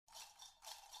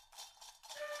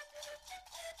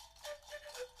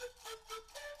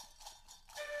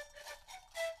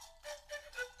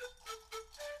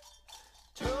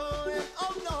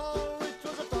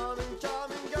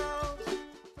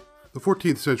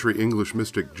14th century English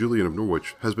mystic Julian of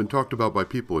Norwich has been talked about by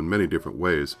people in many different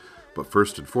ways, but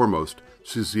first and foremost,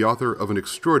 she's the author of an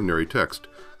extraordinary text,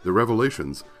 the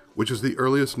Revelations, which is the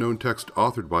earliest known text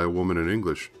authored by a woman in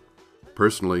English.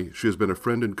 Personally, she has been a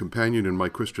friend and companion in my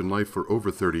Christian life for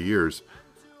over 30 years.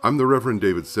 I'm the Reverend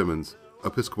David Simmons,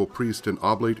 Episcopal priest and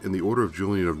oblate in the Order of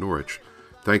Julian of Norwich.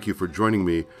 Thank you for joining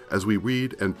me as we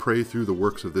read and pray through the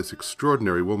works of this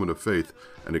extraordinary woman of faith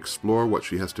and explore what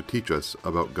she has to teach us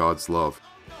about God's love.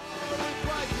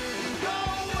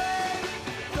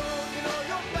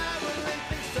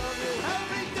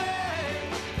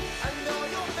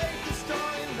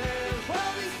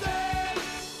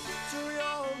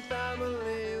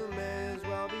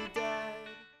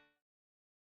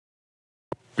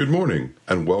 Good morning,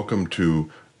 and welcome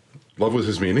to Love Was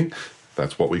His Meaning.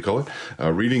 That's what we call it.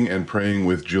 Reading and Praying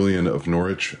with Julian of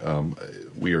Norwich.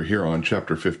 We are here on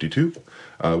chapter 52.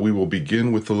 We will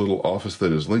begin with the little office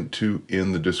that is linked to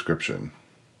in the description.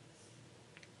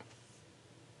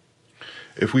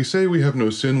 If we say we have no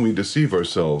sin, we deceive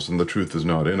ourselves, and the truth is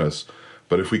not in us.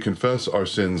 But if we confess our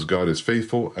sins, God is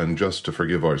faithful and just to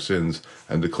forgive our sins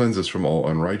and to cleanse us from all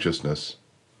unrighteousness.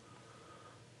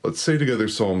 Let's say together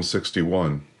Psalm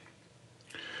 61.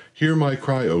 Hear my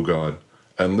cry, O God,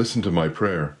 and listen to my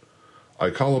prayer.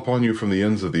 I call upon you from the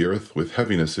ends of the earth with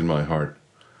heaviness in my heart.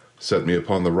 Set me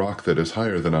upon the rock that is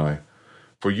higher than I.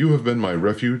 For you have been my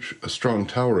refuge, a strong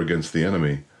tower against the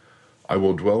enemy. I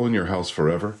will dwell in your house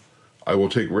forever. I will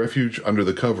take refuge under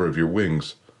the cover of your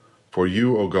wings. For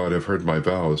you, O God, have heard my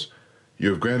vows. You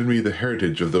have granted me the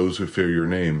heritage of those who fear your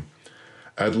name.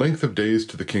 Add length of days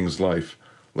to the king's life.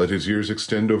 Let his years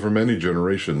extend over many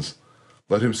generations.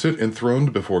 Let him sit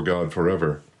enthroned before God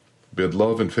forever. Bid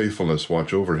love and faithfulness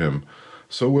watch over him.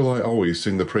 So will I always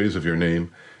sing the praise of your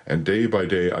name, and day by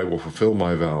day I will fulfill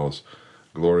my vows.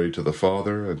 Glory to the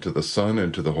Father, and to the Son,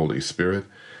 and to the Holy Spirit,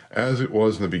 as it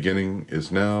was in the beginning,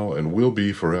 is now, and will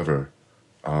be forever.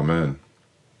 Amen.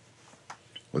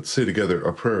 Let's say together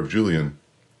a prayer of Julian.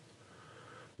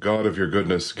 God of your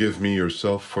goodness, give me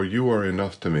yourself, for you are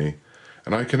enough to me,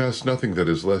 and I can ask nothing that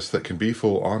is less that can be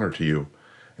full honor to you.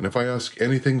 And if I ask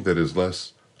anything that is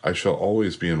less, I shall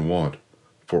always be in want,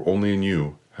 for only in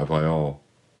you have I all.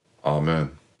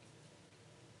 Amen.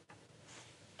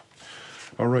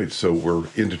 All right, so we're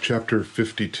into chapter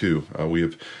 52. We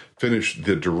have finished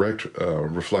the direct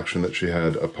reflection that she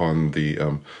had upon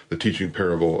the teaching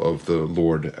parable of the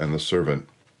Lord and the servant.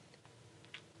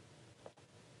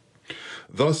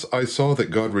 Thus I saw that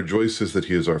God rejoices that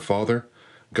he is our Father,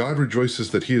 God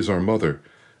rejoices that he is our mother,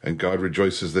 and God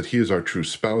rejoices that he is our true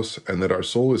spouse, and that our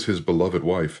soul is his beloved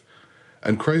wife.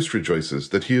 And Christ rejoices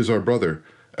that he is our brother,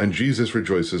 and Jesus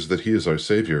rejoices that he is our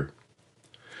Savior.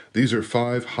 These are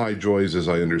 5 high joys, as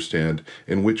I understand,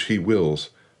 in which he wills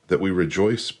that we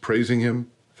rejoice, praising him,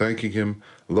 thanking him,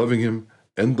 loving him,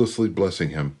 endlessly blessing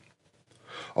him.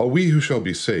 All we who shall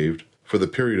be saved, for the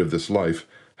period of this life,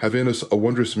 have in us a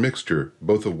wondrous mixture,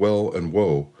 both of well and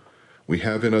woe. We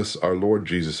have in us our Lord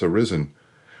Jesus arisen.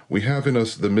 We have in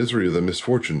us the misery of the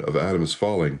misfortune of Adam's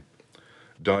falling.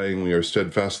 Dying, we are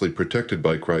steadfastly protected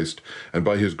by Christ, and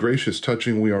by his gracious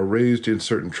touching we are raised in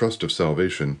certain trust of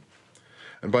salvation.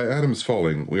 And by Adam's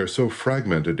falling, we are so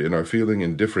fragmented in our feeling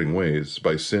in differing ways,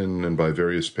 by sin and by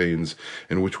various pains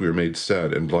in which we are made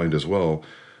sad and blind as well,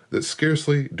 that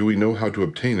scarcely do we know how to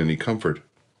obtain any comfort.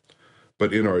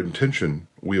 But in our intention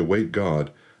we await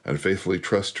God, and faithfully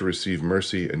trust to receive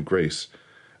mercy and grace,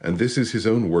 and this is his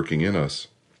own working in us.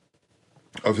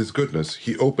 Of his goodness,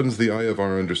 he opens the eye of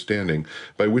our understanding,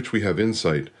 by which we have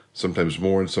insight, sometimes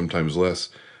more and sometimes less,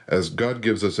 as God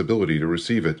gives us ability to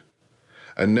receive it.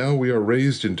 And now we are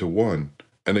raised into one,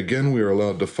 and again we are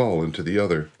allowed to fall into the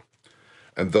other.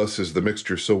 And thus is the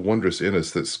mixture so wondrous in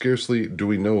us that scarcely do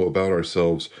we know about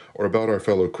ourselves or about our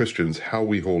fellow Christians how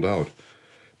we hold out,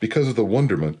 because of the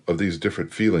wonderment of these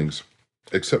different feelings,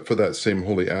 except for that same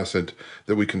holy assent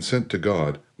that we consent to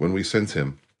God when we sense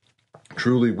him,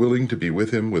 truly willing to be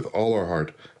with him with all our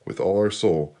heart, with all our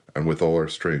soul, and with all our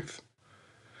strength.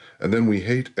 And then we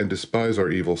hate and despise our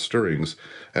evil stirrings,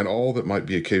 and all that might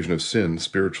be occasion of sin,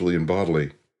 spiritually and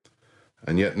bodily.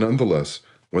 And yet, nonetheless,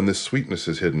 when this sweetness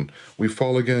is hidden, we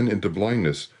fall again into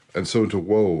blindness, and so into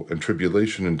woe and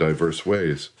tribulation in diverse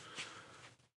ways.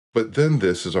 But then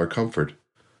this is our comfort.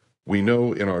 We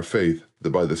know in our faith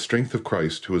that by the strength of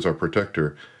Christ, who is our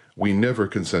protector, we never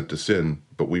consent to sin,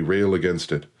 but we rail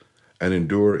against it, and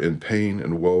endure in pain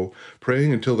and woe,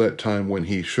 praying until that time when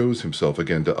he shows himself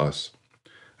again to us.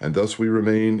 And thus we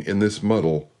remain in this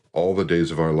muddle all the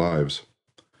days of our lives.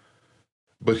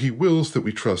 But he wills that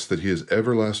we trust that he is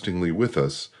everlastingly with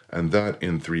us, and that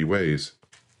in 3 ways.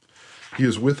 He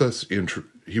is with us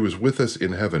he was with us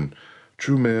in heaven,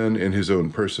 true man in his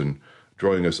own person,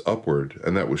 drawing us upward,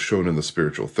 and that was shown in the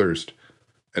spiritual thirst.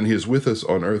 And he is with us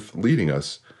on earth, leading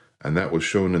us, and that was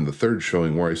shown in the third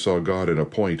showing, where I saw God in a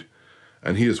point.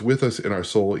 And he is with us in our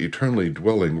soul, eternally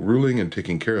dwelling, ruling, and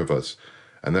taking care of us,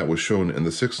 and that was shown in the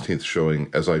 16th showing,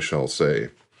 as I shall say.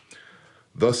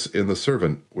 Thus in the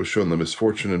servant was shown the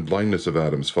misfortune and blindness of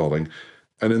Adam's falling,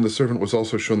 and in the servant was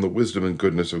also shown the wisdom and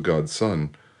goodness of God's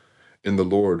Son. In the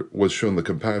Lord was shown the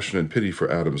compassion and pity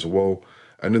for Adam's woe,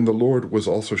 and in the Lord was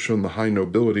also shown the high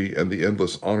nobility and the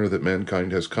endless honor that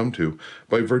mankind has come to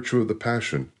by virtue of the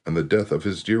passion and the death of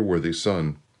his dear worthy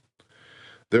Son.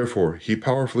 Therefore he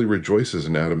powerfully rejoices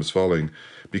in Adam's falling,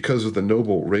 because of the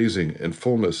noble raising and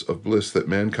fullness of bliss that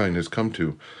mankind has come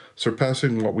to,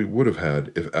 surpassing what we would have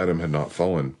had if Adam had not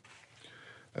fallen.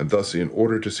 And thus, in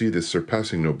order to see this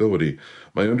surpassing nobility,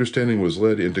 my understanding was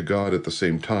led into God at the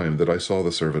same time that I saw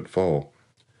the servant fall.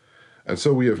 And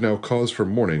so we have now cause for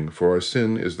mourning, for our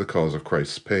sin is the cause of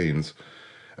Christ's pains,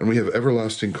 and we have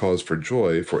everlasting cause for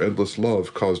joy, for endless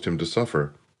love caused him to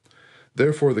suffer.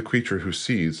 Therefore the creature who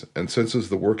sees and senses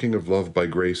the working of love by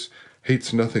grace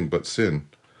hates nothing but sin.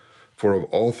 For of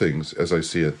all things, as I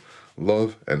see it,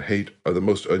 love and hate are the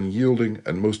most unyielding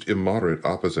and most immoderate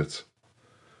opposites.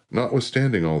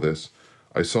 Notwithstanding all this,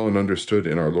 I saw and understood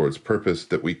in our Lord's purpose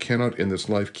that we cannot in this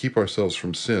life keep ourselves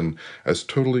from sin as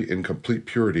totally in complete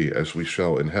purity as we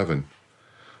shall in heaven.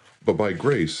 But by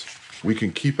grace, we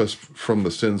can keep us from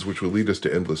the sins which will lead us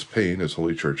to endless pain, as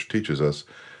Holy Church teaches us,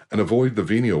 and avoid the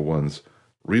venial ones,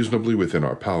 reasonably within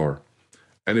our power.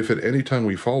 And if at any time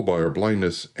we fall by our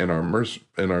blindness and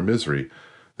our misery,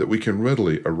 that we can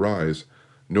readily arise,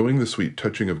 knowing the sweet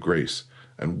touching of grace,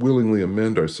 and willingly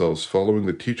amend ourselves following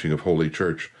the teaching of Holy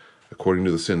Church, according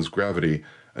to the sin's gravity,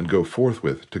 and go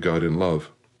forthwith to God in love.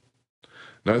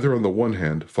 Neither on the one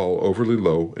hand fall overly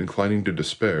low, inclining to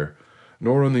despair,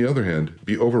 nor on the other hand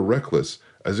be over reckless,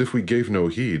 as if we gave no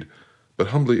heed, but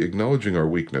humbly acknowledging our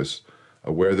weakness,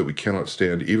 aware that we cannot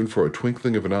stand even for a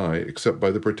twinkling of an eye except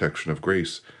by the protection of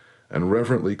grace, and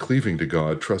reverently cleaving to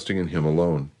God, trusting in him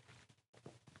alone.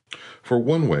 For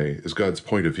one way is God's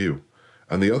point of view,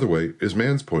 and the other way is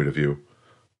man's point of view.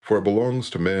 For it belongs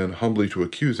to man humbly to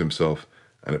accuse himself,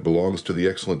 and it belongs to the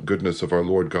excellent goodness of our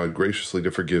Lord God graciously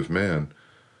to forgive man.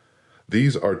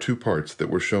 These are two parts that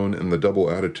were shown in the double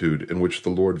attitude in which the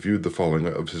Lord viewed the falling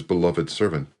of his beloved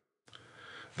servant.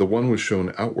 The one was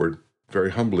shown outward,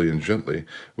 very humbly and gently,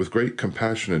 with great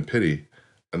compassion and pity,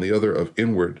 and the other of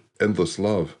inward, endless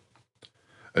love.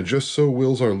 And just so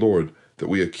wills our Lord that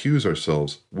we accuse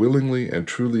ourselves, willingly and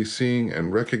truly seeing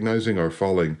and recognizing our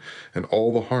falling and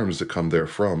all the harms that come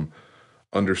therefrom,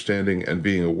 understanding and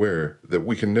being aware that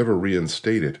we can never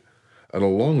reinstate it, and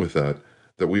along with that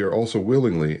we are also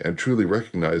willingly and truly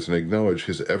recognize and acknowledge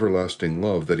his everlasting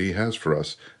love that he has for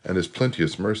us and his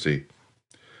plenteous mercy.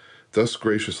 Thus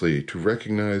graciously to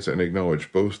recognize and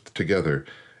acknowledge both together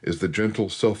is the gentle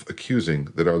self-accusing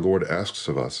that our Lord asks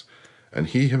of us, and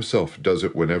he himself does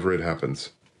it whenever it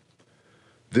happens.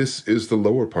 This is the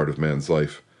lower part of man's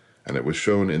life, and it was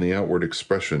shown in the outward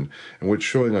expression, in which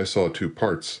showing I saw two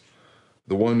parts.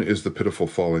 The one is the pitiful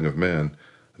falling of man,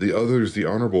 the other is the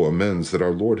honorable amends that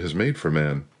our Lord has made for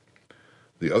man.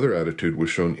 The other attitude was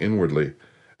shown inwardly,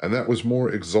 and that was more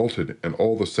exalted and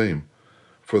all the same,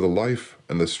 for the life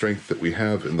and the strength that we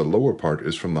have in the lower part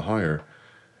is from the higher,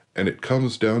 and it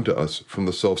comes down to us from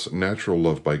the self's natural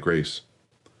love by grace.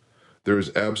 There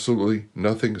is absolutely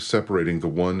nothing separating the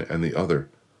one and the other,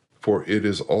 for it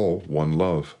is all one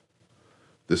love.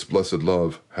 This blessed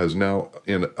love has now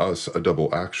in us a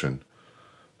double action.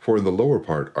 For in the lower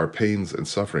part are pains and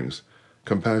sufferings,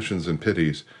 compassions and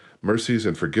pities, mercies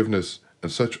and forgiveness,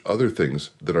 and such other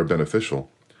things that are beneficial.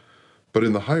 But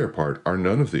in the higher part are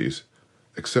none of these,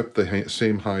 except the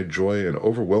same high joy and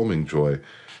overwhelming joy,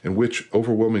 in which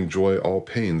overwhelming joy all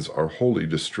pains are wholly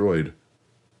destroyed.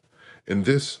 In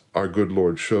this our good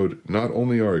Lord showed not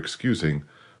only our excusing,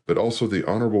 but also the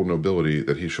honorable nobility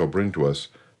that he shall bring to us,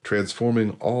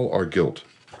 transforming all our guilt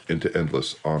into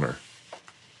endless honor.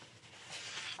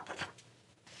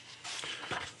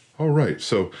 All right,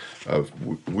 so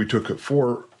we took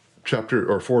four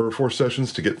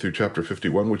sessions to get through chapter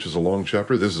 51, which is a long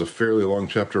chapter. This is a fairly long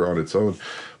chapter on its own,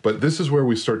 but this is where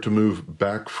we start to move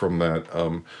back from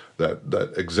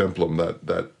that exemplum,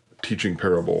 that teaching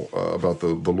parable about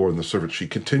the Lord and the servant. She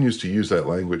continues to use that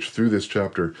language through this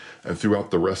chapter and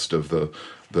throughout the rest of the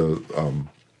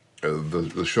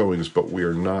showings, but we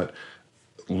are not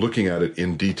looking at it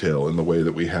in detail in the way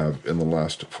that we have in the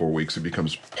last 4 weeks. It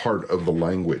becomes part of the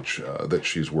language that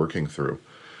she's working through.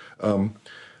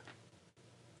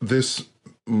 This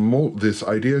this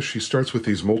idea, she starts with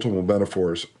these multiple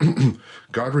metaphors.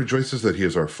 God rejoices that he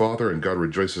is our father, and God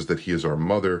rejoices that he is our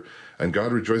mother, and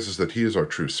God rejoices that he is our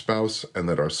true spouse, and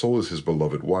that our soul is his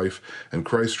beloved wife, and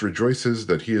Christ rejoices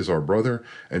that he is our brother,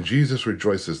 and Jesus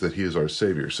rejoices that he is our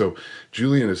Savior. So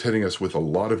Julian is hitting us with a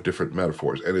lot of different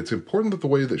metaphors, and it's important that the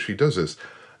way that she does this,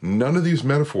 none of these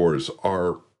metaphors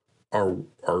are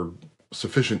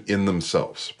sufficient in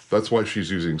themselves. That's why she's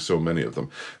using so many of them.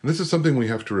 And this is something we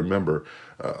have to remember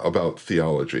about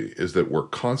theology, is that we're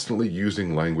constantly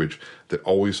using language that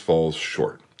always falls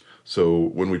short. So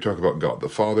when we talk about God the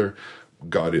Father,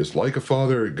 God is like a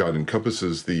father. God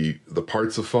encompasses the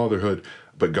parts of fatherhood,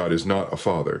 but God is not a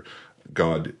father.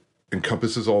 God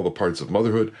encompasses all the parts of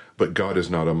motherhood, but God is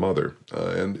not a mother.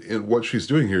 And what she's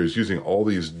doing here is using all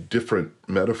these different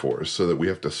metaphors so that we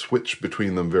have to switch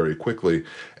between them very quickly,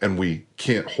 and we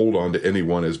can't hold on to any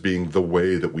one as being the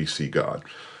way that we see God.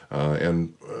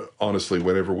 Honestly,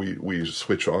 whenever we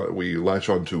switch on, we latch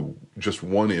on to just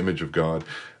one image of God,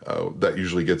 that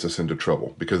usually gets us into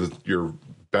trouble, because you're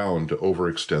bound to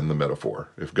overextend the metaphor.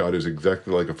 If God is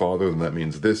exactly like a father, then that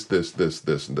means this, this, this,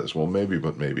 this, and this. Well, maybe,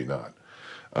 but maybe not.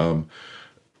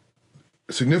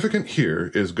 Significant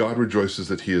here is God rejoices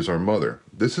that he is our mother.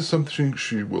 This is something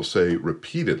she will say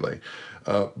repeatedly,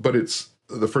 but it's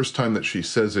the first time that she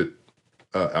says it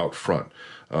out front.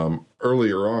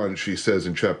 Earlier on, she says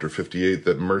in chapter 58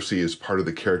 that mercy is part of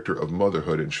the character of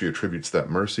motherhood, and she attributes that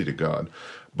mercy to God.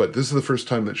 But this is the first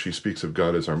time that she speaks of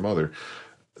God as our mother.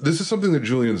 This is something that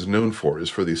Julian's known for, is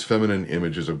for these feminine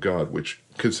images of God, which,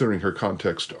 considering her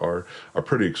context, are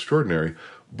pretty extraordinary.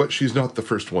 But she's not the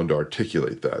first one to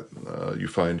articulate that. You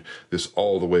find this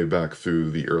all the way back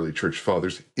through the early church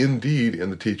fathers. Indeed, in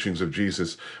the teachings of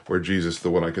Jesus, where Jesus, the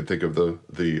one I could think of,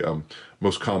 the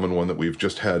most common one that we've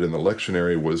just had in the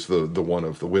lectionary, was the one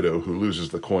of the widow who loses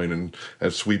the coin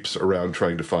and sweeps around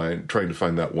trying to find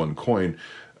that one coin.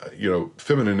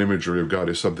 Feminine imagery of God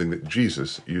is something that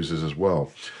Jesus uses as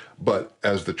well. But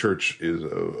as the church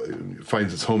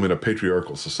finds its home in a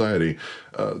patriarchal society,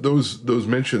 those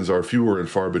mentions are fewer and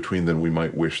far between than we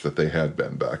might wish that they had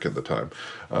been back in the time.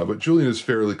 But Julian is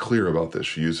fairly clear about this.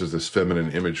 She uses this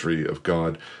feminine imagery of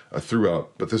God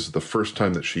throughout, but this is the first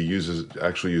time that she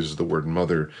actually uses the word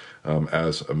mother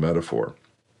as a metaphor.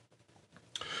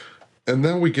 And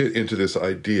then we get into this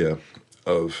idea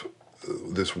of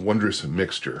this wondrous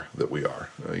mixture that we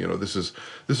are. This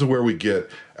is where we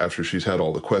get, after she's had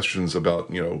all the questions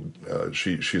about,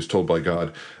 she's told by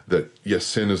God that, yes,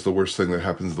 sin is the worst thing that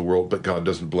happens in the world, but God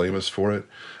doesn't blame us for it.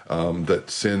 That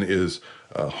sin is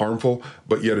harmful,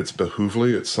 but yet it's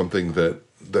behoovely. It's something that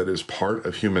is part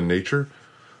of human nature.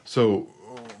 So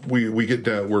we get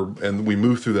down, and we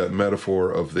move through that metaphor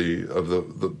of the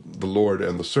Lord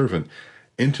and the servant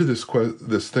into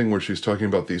this thing where she's talking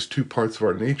about these two parts of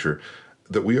our nature,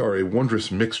 that we are a wondrous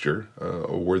mixture.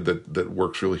 A word that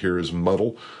works really here is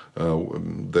muddle,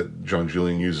 that John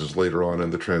Julian uses later on in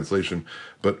the translation.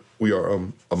 But we are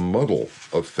a muddle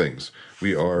of things.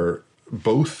 We are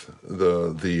both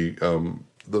the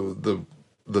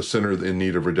sinner in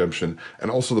need of redemption, and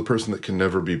also the person that can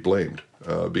never be blamed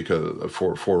because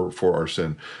for our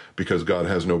sin, because God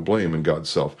has no blame in God's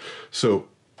self. So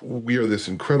we are this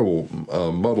incredible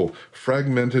muddle,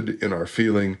 fragmented in our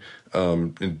feeling,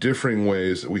 in differing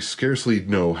ways that we scarcely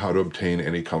know how to obtain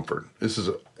any comfort. This is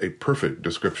a perfect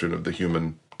description of the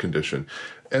human condition.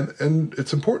 And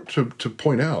it's important to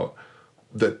point out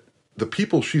that the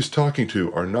people she's talking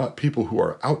to are not people who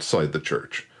are outside the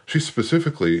church. She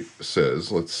specifically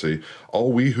says, let's see,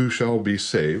 all we who shall be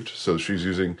saved. So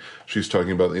she's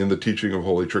talking about in the teaching of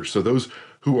Holy Church. So those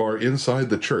who are inside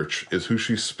the church is who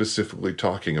she's specifically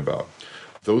talking about.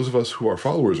 Those of us who are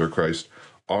followers of Christ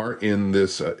are in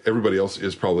this, everybody else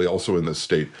is probably also in this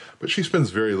state, but she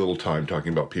spends very little time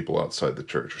talking about people outside the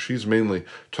church. She's mainly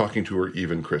talking to her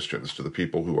even Christians, to the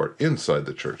people who are inside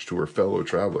the church, to her fellow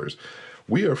travelers.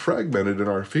 We are fragmented in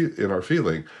our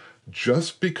feeling.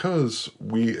 Just because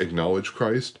we acknowledge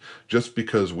Christ, just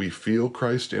because we feel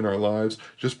Christ in our lives,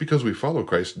 just because we follow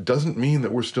Christ, doesn't mean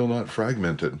that we're still not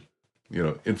fragmented.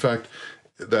 In fact,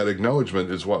 that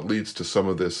acknowledgement is what leads to some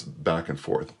of this back and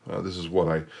forth. This is what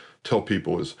I tell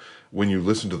people is, when you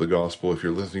listen to the gospel, if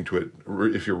you're listening to it,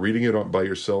 if you're reading it by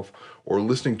yourself or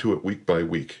listening to it week by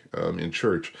week in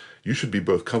church, you should be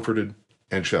both comforted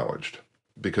and challenged,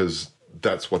 because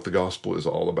that's what the gospel is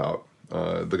all about.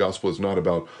 The gospel is not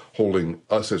about holding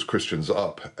us as Christians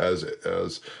up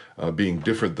as being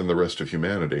different than the rest of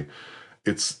humanity.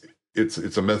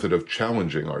 It's a method of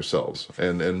challenging ourselves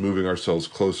and moving ourselves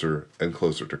closer and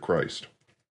closer to Christ.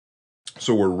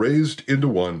 So we're raised into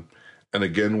one And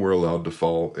again, we're allowed to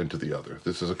fall into the other.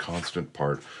 This is a constant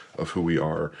part of who we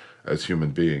are as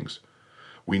human beings.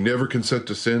 We never consent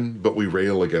to sin, but we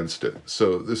rail against it.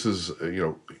 So this is,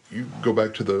 you go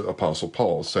back to the Apostle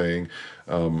Paul saying,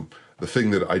 the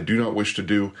thing that I do not wish to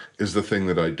do is the thing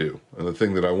that I do. And the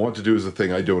thing that I want to do is the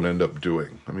thing I don't end up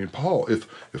doing. I mean, Paul, if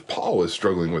Paul is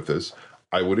struggling with this,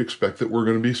 I would expect that we're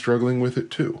going to be struggling with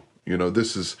it too.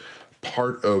 This is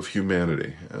part of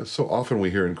humanity. So often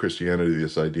we hear in Christianity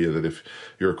this idea that if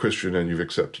you're a Christian and you've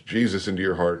accepted Jesus into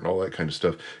your heart and all that kind of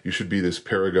stuff, you should be this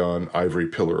paragon ivory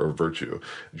pillar of virtue.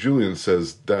 Julian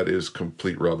says that is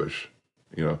complete rubbish.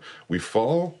 We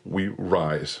fall, we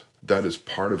rise. That is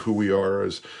part of who we are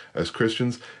as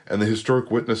Christians, and the historic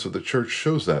witness of the church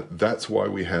shows that. That's why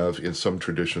we have, in some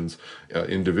traditions,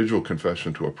 individual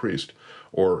confession to a priest,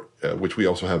 or which we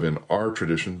also have in our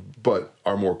tradition, but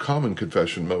our more common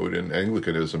confession mode in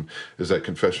Anglicanism is that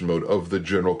confession mode of the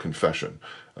general confession,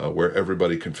 where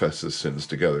everybody confesses sins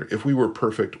together. If we were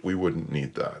perfect, we wouldn't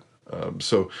need that.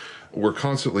 So we're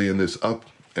constantly in this up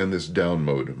and this down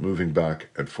mode, moving back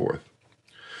and forth.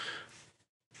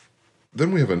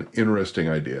 Then we have an interesting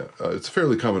idea. It's a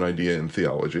fairly common idea in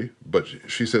theology, but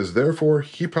she says, therefore,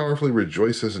 he powerfully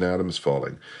rejoices in Adam's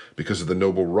falling, because of the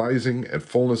noble rising and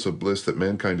fullness of bliss that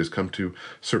mankind has come to,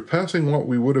 surpassing what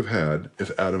we would have had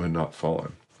if Adam had not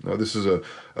fallen. Now, this is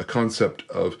a concept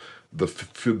of the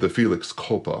felix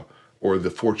culpa, or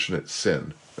the fortunate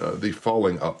sin, the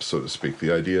falling up, so to speak,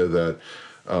 the idea that,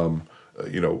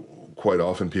 quite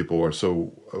often people are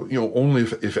so, only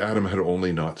if Adam had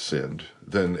only not sinned,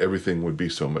 then everything would be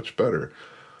so much better.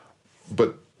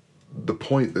 But the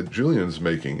point that Julian's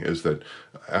making is that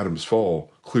Adam's fall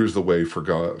clears the way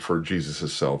for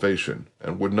Jesus' salvation,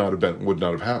 and would not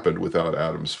have happened without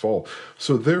Adam's fall.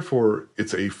 So therefore,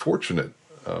 it's a fortunate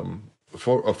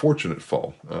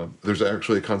fall. There's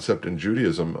actually a concept in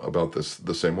Judaism about this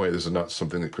the same way. This is not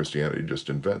something that Christianity just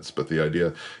invents, but the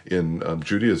idea in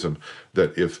Judaism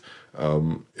that if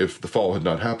the fall had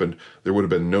not happened, there would have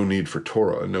been no need for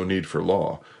Torah, no need for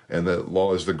law, and that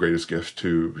law is the greatest gift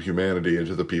to humanity and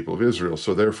to the people of Israel.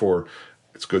 So therefore,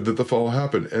 it's good that the fall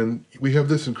happened. And we have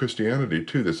this in Christianity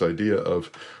too, this idea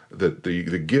of that the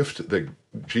gift that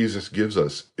Jesus gives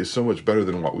us is so much better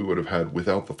than what we would have had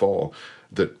without the fall,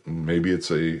 that maybe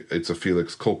it's a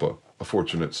felix culpa, a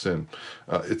fortunate sin.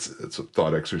 It's a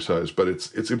thought exercise, but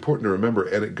it's important to remember,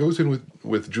 and it goes in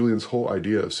with Julian's whole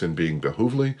idea of sin being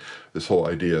behovely, this whole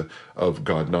idea of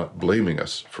God not blaming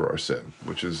us for our sin,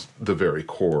 which is the very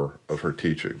core of her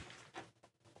teaching.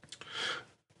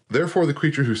 Therefore, the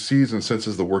creature who sees and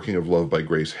senses the working of love by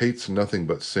grace hates nothing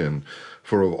but sin,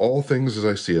 for of all things as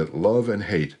I see it, love and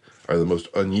hate are the most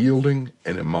unyielding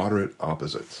and immoderate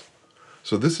opposites.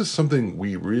 So this is something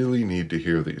we really need to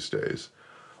hear these days.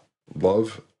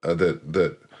 Love,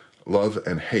 that love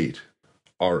and hate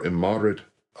are immoderate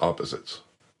opposites.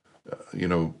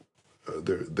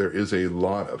 There is a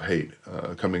lot of hate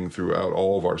coming throughout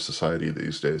all of our society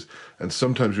these days, and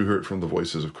sometimes you hear it from the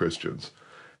voices of Christians.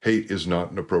 Hate is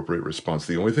not an appropriate response.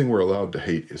 The only thing we're allowed to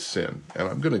hate is sin.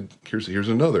 And here's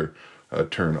another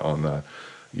turn on that.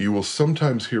 You will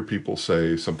sometimes hear people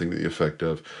say something to the effect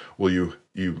of, well, you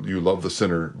love the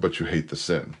sinner, but you hate the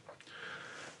sin.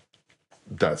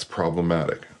 That's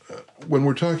problematic. When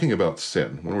we're talking about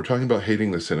sin, when we're talking about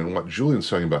hating the sin, and what Julian's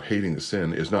talking about hating the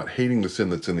sin is not hating the sin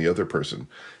that's in the other person.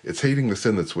 It's hating the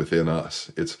sin that's within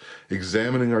us. It's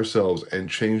examining ourselves and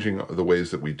changing the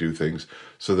ways that we do things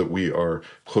so that we are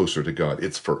closer to God.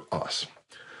 It's for us.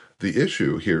 The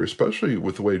issue here, especially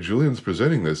with the way Julian's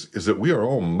presenting this, is that we are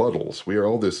all muddles. We are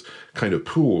all this kind of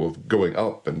pool of going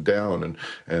up and down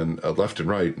and left and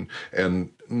right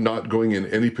and not going in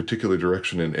any particular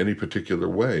direction in any particular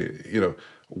way.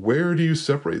 Where do you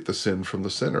separate the sin from the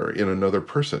sinner in another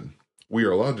person? We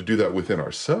are allowed to do that within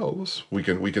ourselves. We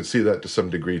can see that to some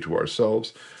degree to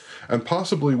ourselves. And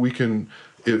possibly we can,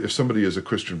 if somebody is a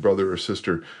Christian brother or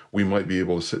sister, we might be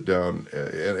able to sit down,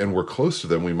 and we're close to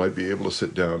them, we might be able to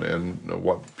sit down and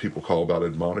what people call about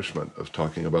admonishment, of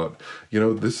talking about,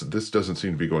 this doesn't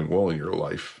seem to be going well in your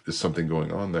life. Is something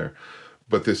going on there?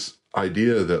 But this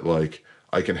idea that, like,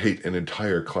 I can hate an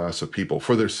entire class of people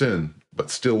for their sin, but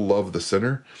still love the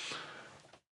sinner,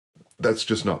 that's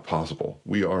just not possible.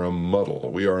 We are a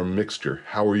muddle. We are a mixture.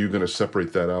 How are you going to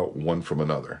separate that out one from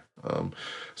another?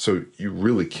 So you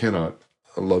really cannot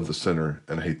love the sinner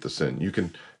and hate the sin. You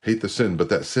can hate the sin, but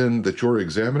that sin that you're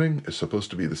examining is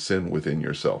supposed to be the sin within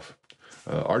yourself.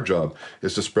 Our job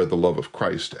is to spread the love of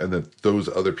Christ, and that those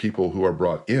other people who are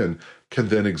brought in can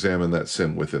then examine that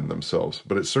sin within themselves.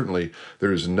 But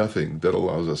there is nothing that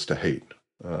allows us to hate.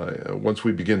 Once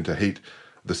we begin to hate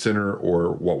the sinner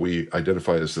or what we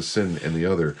identify as the sin in the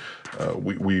other,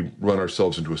 we run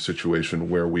ourselves into a situation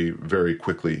where we very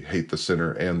quickly hate the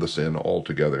sinner and the sin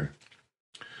altogether.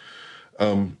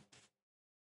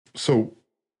 So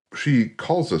she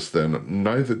calls us then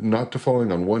neither not to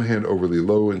falling on one hand overly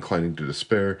low, inclining to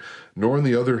despair, nor on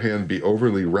the other hand be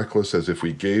overly reckless as if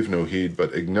we gave no heed,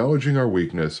 but acknowledging our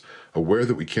weakness, aware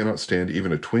that we cannot stand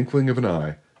even a twinkling of an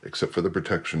eye, except for the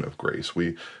protection of grace.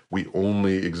 We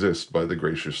only exist by the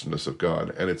graciousness of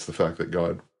God, and it's the fact that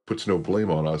God puts no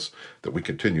blame on us that we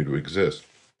continue to exist.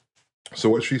 So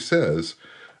what she says,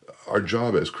 our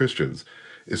job as Christians,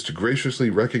 is to graciously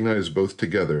recognize both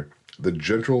together the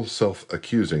gentle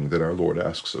self-accusing that our Lord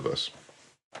asks of us.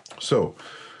 So,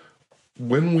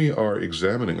 when we are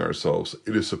examining ourselves,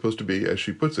 it is supposed to be, as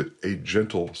she puts it, a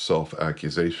gentle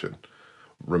self-accusation,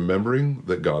 remembering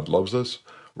that God loves us,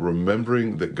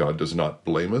 remembering that God does not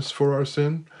blame us for our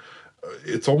sin.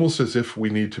 It's almost as if we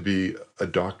need to be a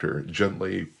doctor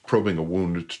gently probing a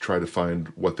wound to try to find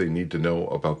what they need to know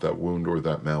about that wound or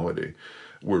that malady.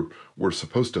 We're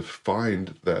supposed to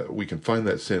find that, we can find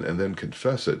that sin and then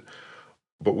confess it,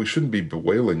 but we shouldn't be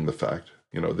bewailing the fact.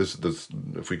 This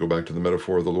if we go back to the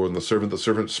metaphor of the Lord and the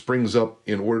servant springs up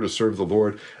in order to serve the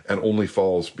Lord and only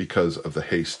falls because of the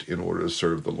haste in order to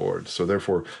serve the Lord. So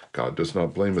therefore, God does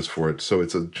not blame us for it. So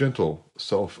it's a gentle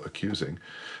self-accusing.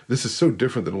 This is so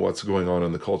different than what's going on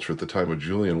in the culture at the time of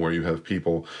Julian, where you have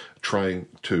people trying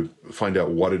to find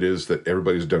out what it is that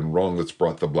everybody's done wrong that's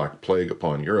brought the Black Plague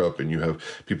upon Europe, and you have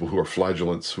people who are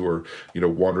flagellants who are,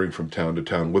 wandering from town to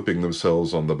town, whipping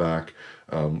themselves on the back,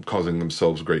 causing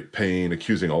themselves great pain,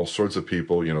 accusing all sorts of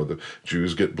people. The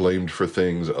Jews get blamed for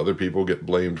things, other people get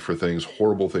blamed for things.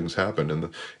 Horrible things happen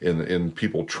in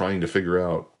people trying to figure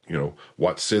out,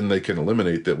 what sin they can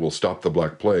eliminate that will stop the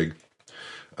Black Plague.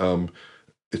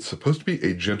 It's supposed to be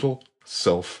a gentle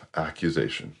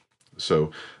self-accusation.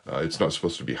 So it's not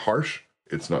supposed to be harsh.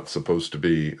 It's not supposed to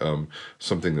be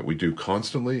something that we do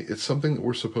constantly. It's something that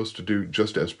we're supposed to do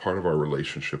just as part of our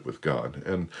relationship with God.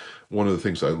 And one of the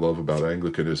things I love about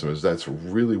Anglicanism is that's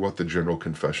really what the general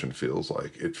confession feels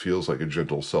like. It feels like a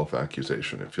gentle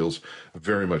self-accusation. It feels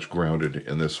very much grounded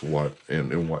in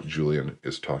in what Julian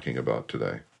is talking about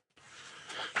today.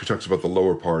 She talks about the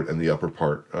lower part and the upper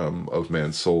part of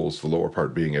man's souls, the lower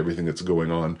part being everything that's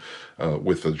going on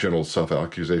with the gentle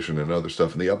self-accusation and other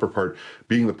stuff, and the upper part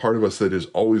being the part of us that is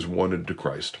always wanted to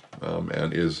Christ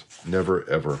and is never,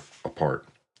 ever apart.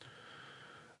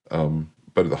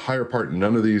 But the higher part,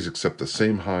 none of these except the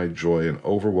same high joy and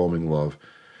overwhelming love,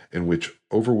 in which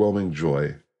overwhelming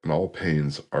joy and all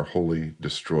pains are wholly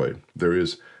destroyed. There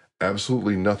is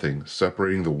absolutely nothing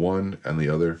separating the one and the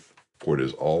other, for it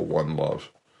is all one love.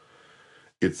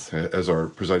 It's, as our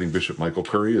presiding Bishop Michael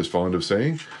Curry is fond of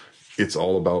saying, it's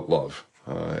all about love.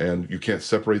 And you can't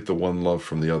separate the one love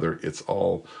from the other. It's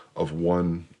all of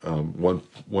one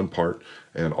part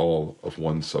and all of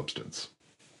one substance.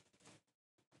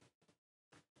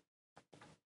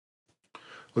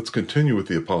 Let's continue with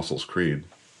the Apostles' Creed.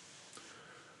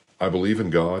 I believe in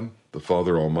God, the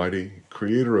Father Almighty,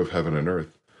 creator of heaven and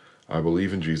earth. I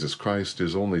believe in Jesus Christ,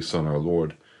 his only Son, our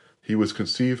Lord. He was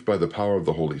conceived by the power of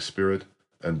the Holy Spirit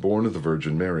and born of the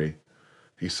Virgin Mary.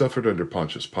 He suffered under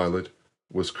Pontius Pilate,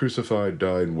 was crucified,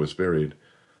 died, and was buried.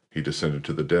 He descended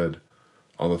to the dead.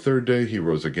 On the third day he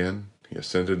rose again. He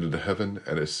ascended into heaven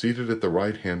and is seated at the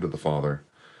right hand of the Father.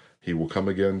 He will come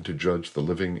again to judge the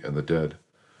living and the dead.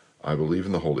 I believe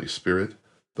in the Holy Spirit,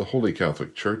 the Holy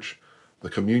Catholic Church, the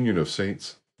communion of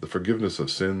saints, the forgiveness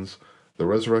of sins, the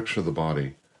resurrection of the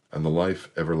body, and the life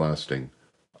everlasting.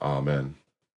 Amen.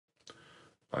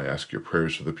 I ask your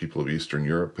prayers for the people of Eastern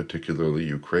Europe, particularly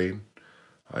Ukraine.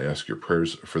 I ask your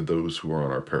prayers for those who are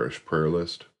on our parish prayer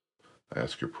list. I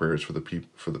ask your prayers for the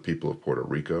people of Puerto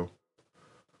Rico.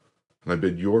 And I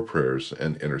bid your prayers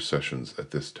and intercessions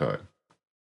at this time.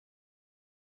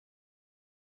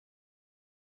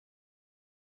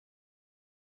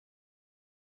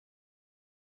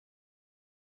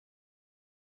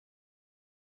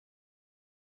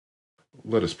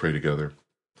 Let us pray together.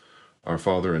 Our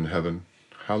Father in heaven,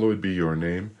 hallowed be your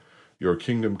name. Your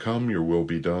kingdom come, your will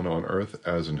be done on earth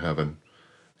as in heaven.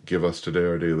 Give us today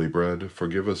our daily bread.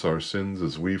 Forgive us our sins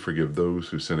as we forgive those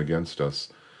who sin against us.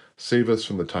 Save us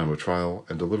from the time of trial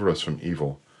and deliver us from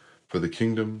evil. For the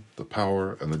kingdom, the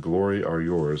power, and the glory are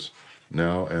yours,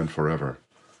 now and forever.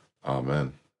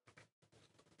 Amen.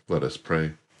 Let us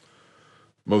pray.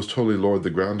 Most holy Lord, the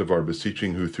ground of our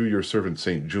beseeching, who through your servant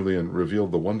St. Julian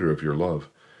revealed the wonder of your love,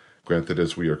 grant that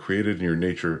as we are created in your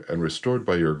nature and restored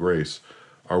by your grace,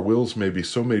 our wills may be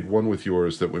so made one with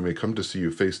yours that we may come to see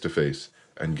you face to face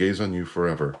and gaze on you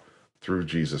forever. through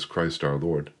Jesus Christ our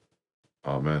Lord.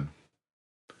 Amen.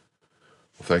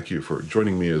 Well, thank you for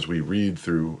joining me as we read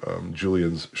through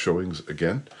Julian's showings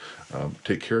again.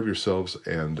 Take care of yourselves,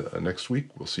 and next week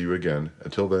we'll see you again.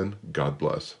 Until then, God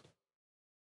bless.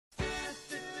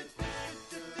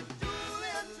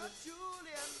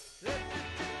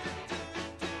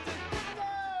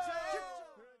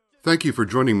 Thank you for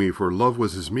joining me for Love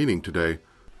Was His Meaning today.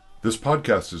 This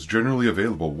podcast is generally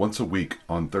available once a week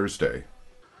on Thursday.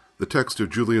 The text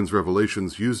of Julian's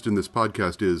Revelations used in this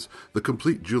podcast is The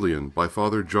Complete Julian by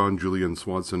Father John Julian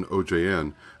Swanson,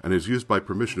 OJN, and is used by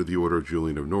permission of the Order of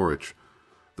Julian of Norwich.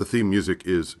 The theme music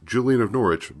is Julian of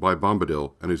Norwich by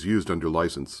Bombadil and is used under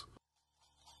license.